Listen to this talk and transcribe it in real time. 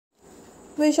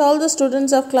Wish all the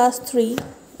students of class 3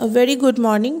 a very good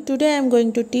morning. Today I am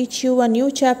going to teach you a new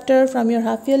chapter from your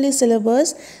half yearly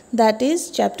syllabus, that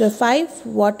is chapter 5,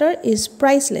 Water is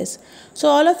Priceless. So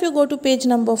all of you go to page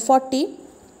number 40.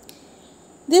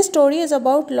 This story is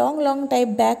about long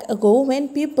time back ago when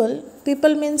people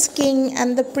means king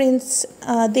and the prince,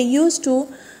 they used to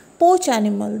poach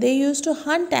animal, they used to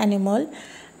hunt animal.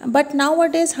 But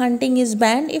nowadays hunting is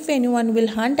banned. If anyone will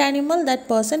hunt animal, that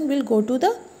person will go to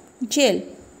the jail.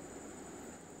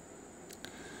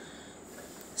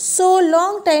 So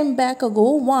long time back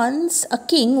ago, once a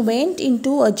king went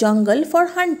into a jungle for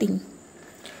hunting.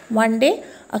 One day,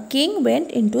 a king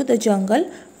went into the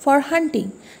jungle for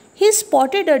hunting. He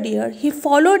spotted a deer. He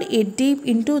followed it deep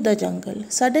into the jungle.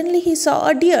 Suddenly, he saw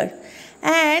a deer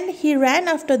and he ran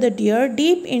after the deer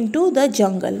deep into the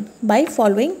jungle by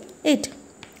following it.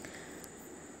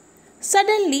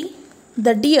 Suddenly,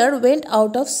 the deer went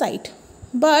out of sight.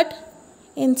 But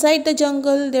inside the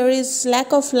jungle, there is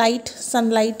lack of light,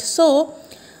 sunlight.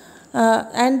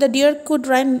 And the deer could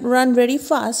run very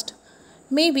fast.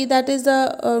 Maybe that is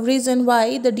the reason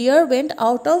why the deer went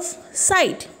out of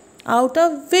sight, out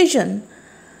of vision.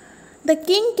 The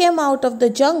king came out of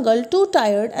the jungle too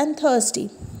tired and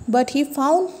thirsty, but he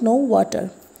found no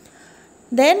water.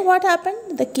 Then what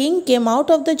happened? The king came out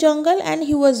of the jungle and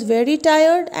he was very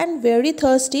tired and very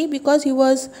thirsty because he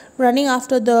was running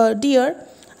after the deer,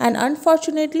 and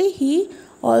unfortunately he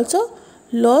also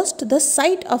lost the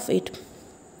sight of it.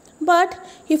 But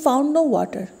he found no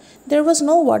water. There was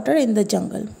no water in the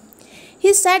jungle.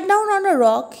 He sat down on a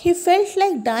rock. He felt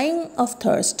like dying of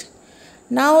thirst.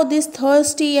 Now this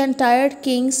thirsty and tired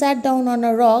king sat down on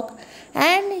a rock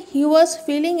and he was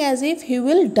feeling as if he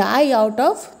will die out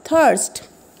of thirst.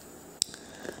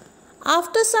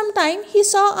 After some time, he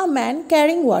saw a man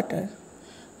carrying water.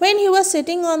 When he was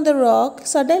sitting on the rock,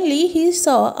 suddenly he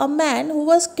saw a man who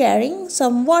was carrying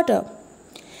some water.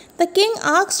 The king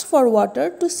asked for water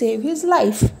to save his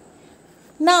life.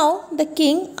 Now the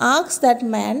king asked that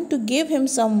man to give him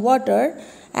some water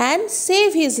and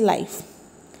save his life.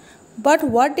 But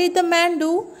what did the man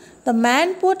do? The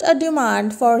man put a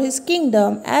demand for his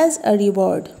kingdom as a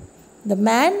reward. The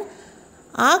man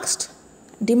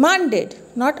demanded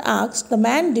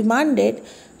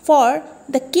for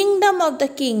the kingdom of the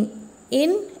king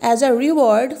as a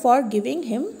reward for giving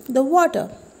him the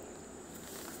water.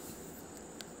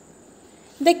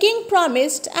 The king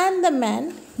promised and the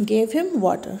man gave him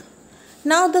water.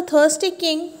 Now the thirsty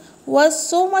king was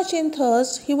so much in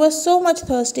thirst, he was so much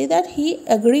thirsty that he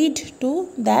agreed to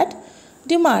that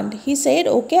demand. He said,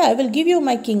 "Okay, I will give you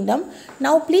my kingdom.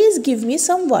 Now please give me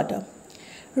some water."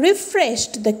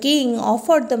 Refreshed, the king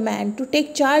offered the man to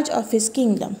take charge of his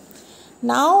kingdom.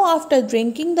 Now after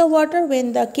drinking the water,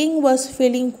 when the king was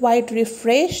feeling quite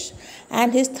refreshed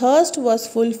and his thirst was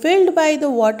fulfilled by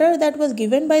the water that was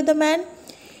given by the man,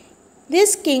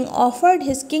 this king offered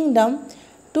his kingdom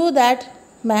to that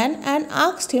man and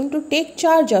asked him to take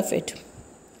charge of it.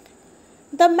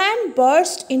 The man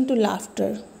burst into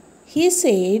laughter. He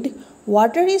said,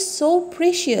 "Water is so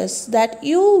precious that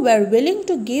you were willing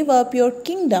to give up your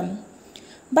kingdom,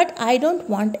 but I don't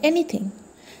want anything."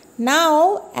 Now,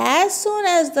 as soon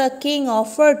as the king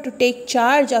offered to take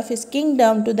charge of his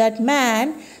kingdom to that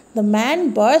man, the man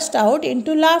burst out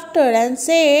into laughter and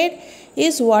said,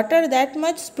 "Is water that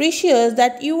much precious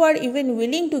that you are even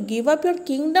willing to give up your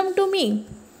kingdom to me?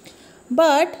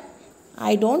 But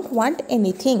I don't want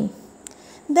anything."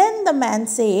 Then the man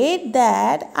said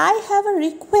that, "I have a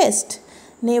request.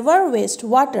 Never waste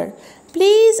water.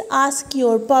 Please ask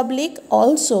your public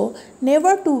also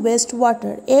never to waste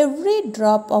water. Every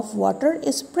drop of water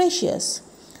is precious."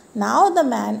 Now the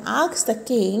man asked the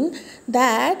king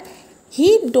that he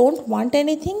don't want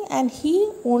anything and he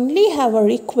only have a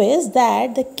request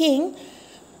that the king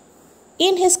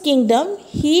in his kingdom,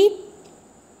 he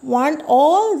want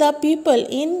all the people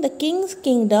in the king's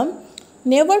kingdom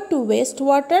never to waste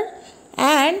water,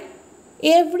 and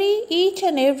each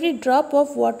and every drop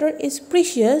of water is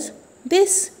precious.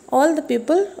 This all the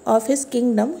people of his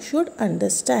kingdom should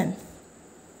understand.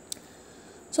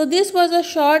 So this was a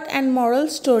short and moral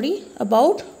story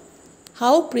about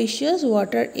how precious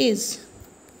water is.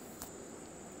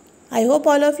 I hope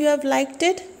all of you have liked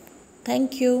it.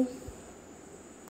 Thank you.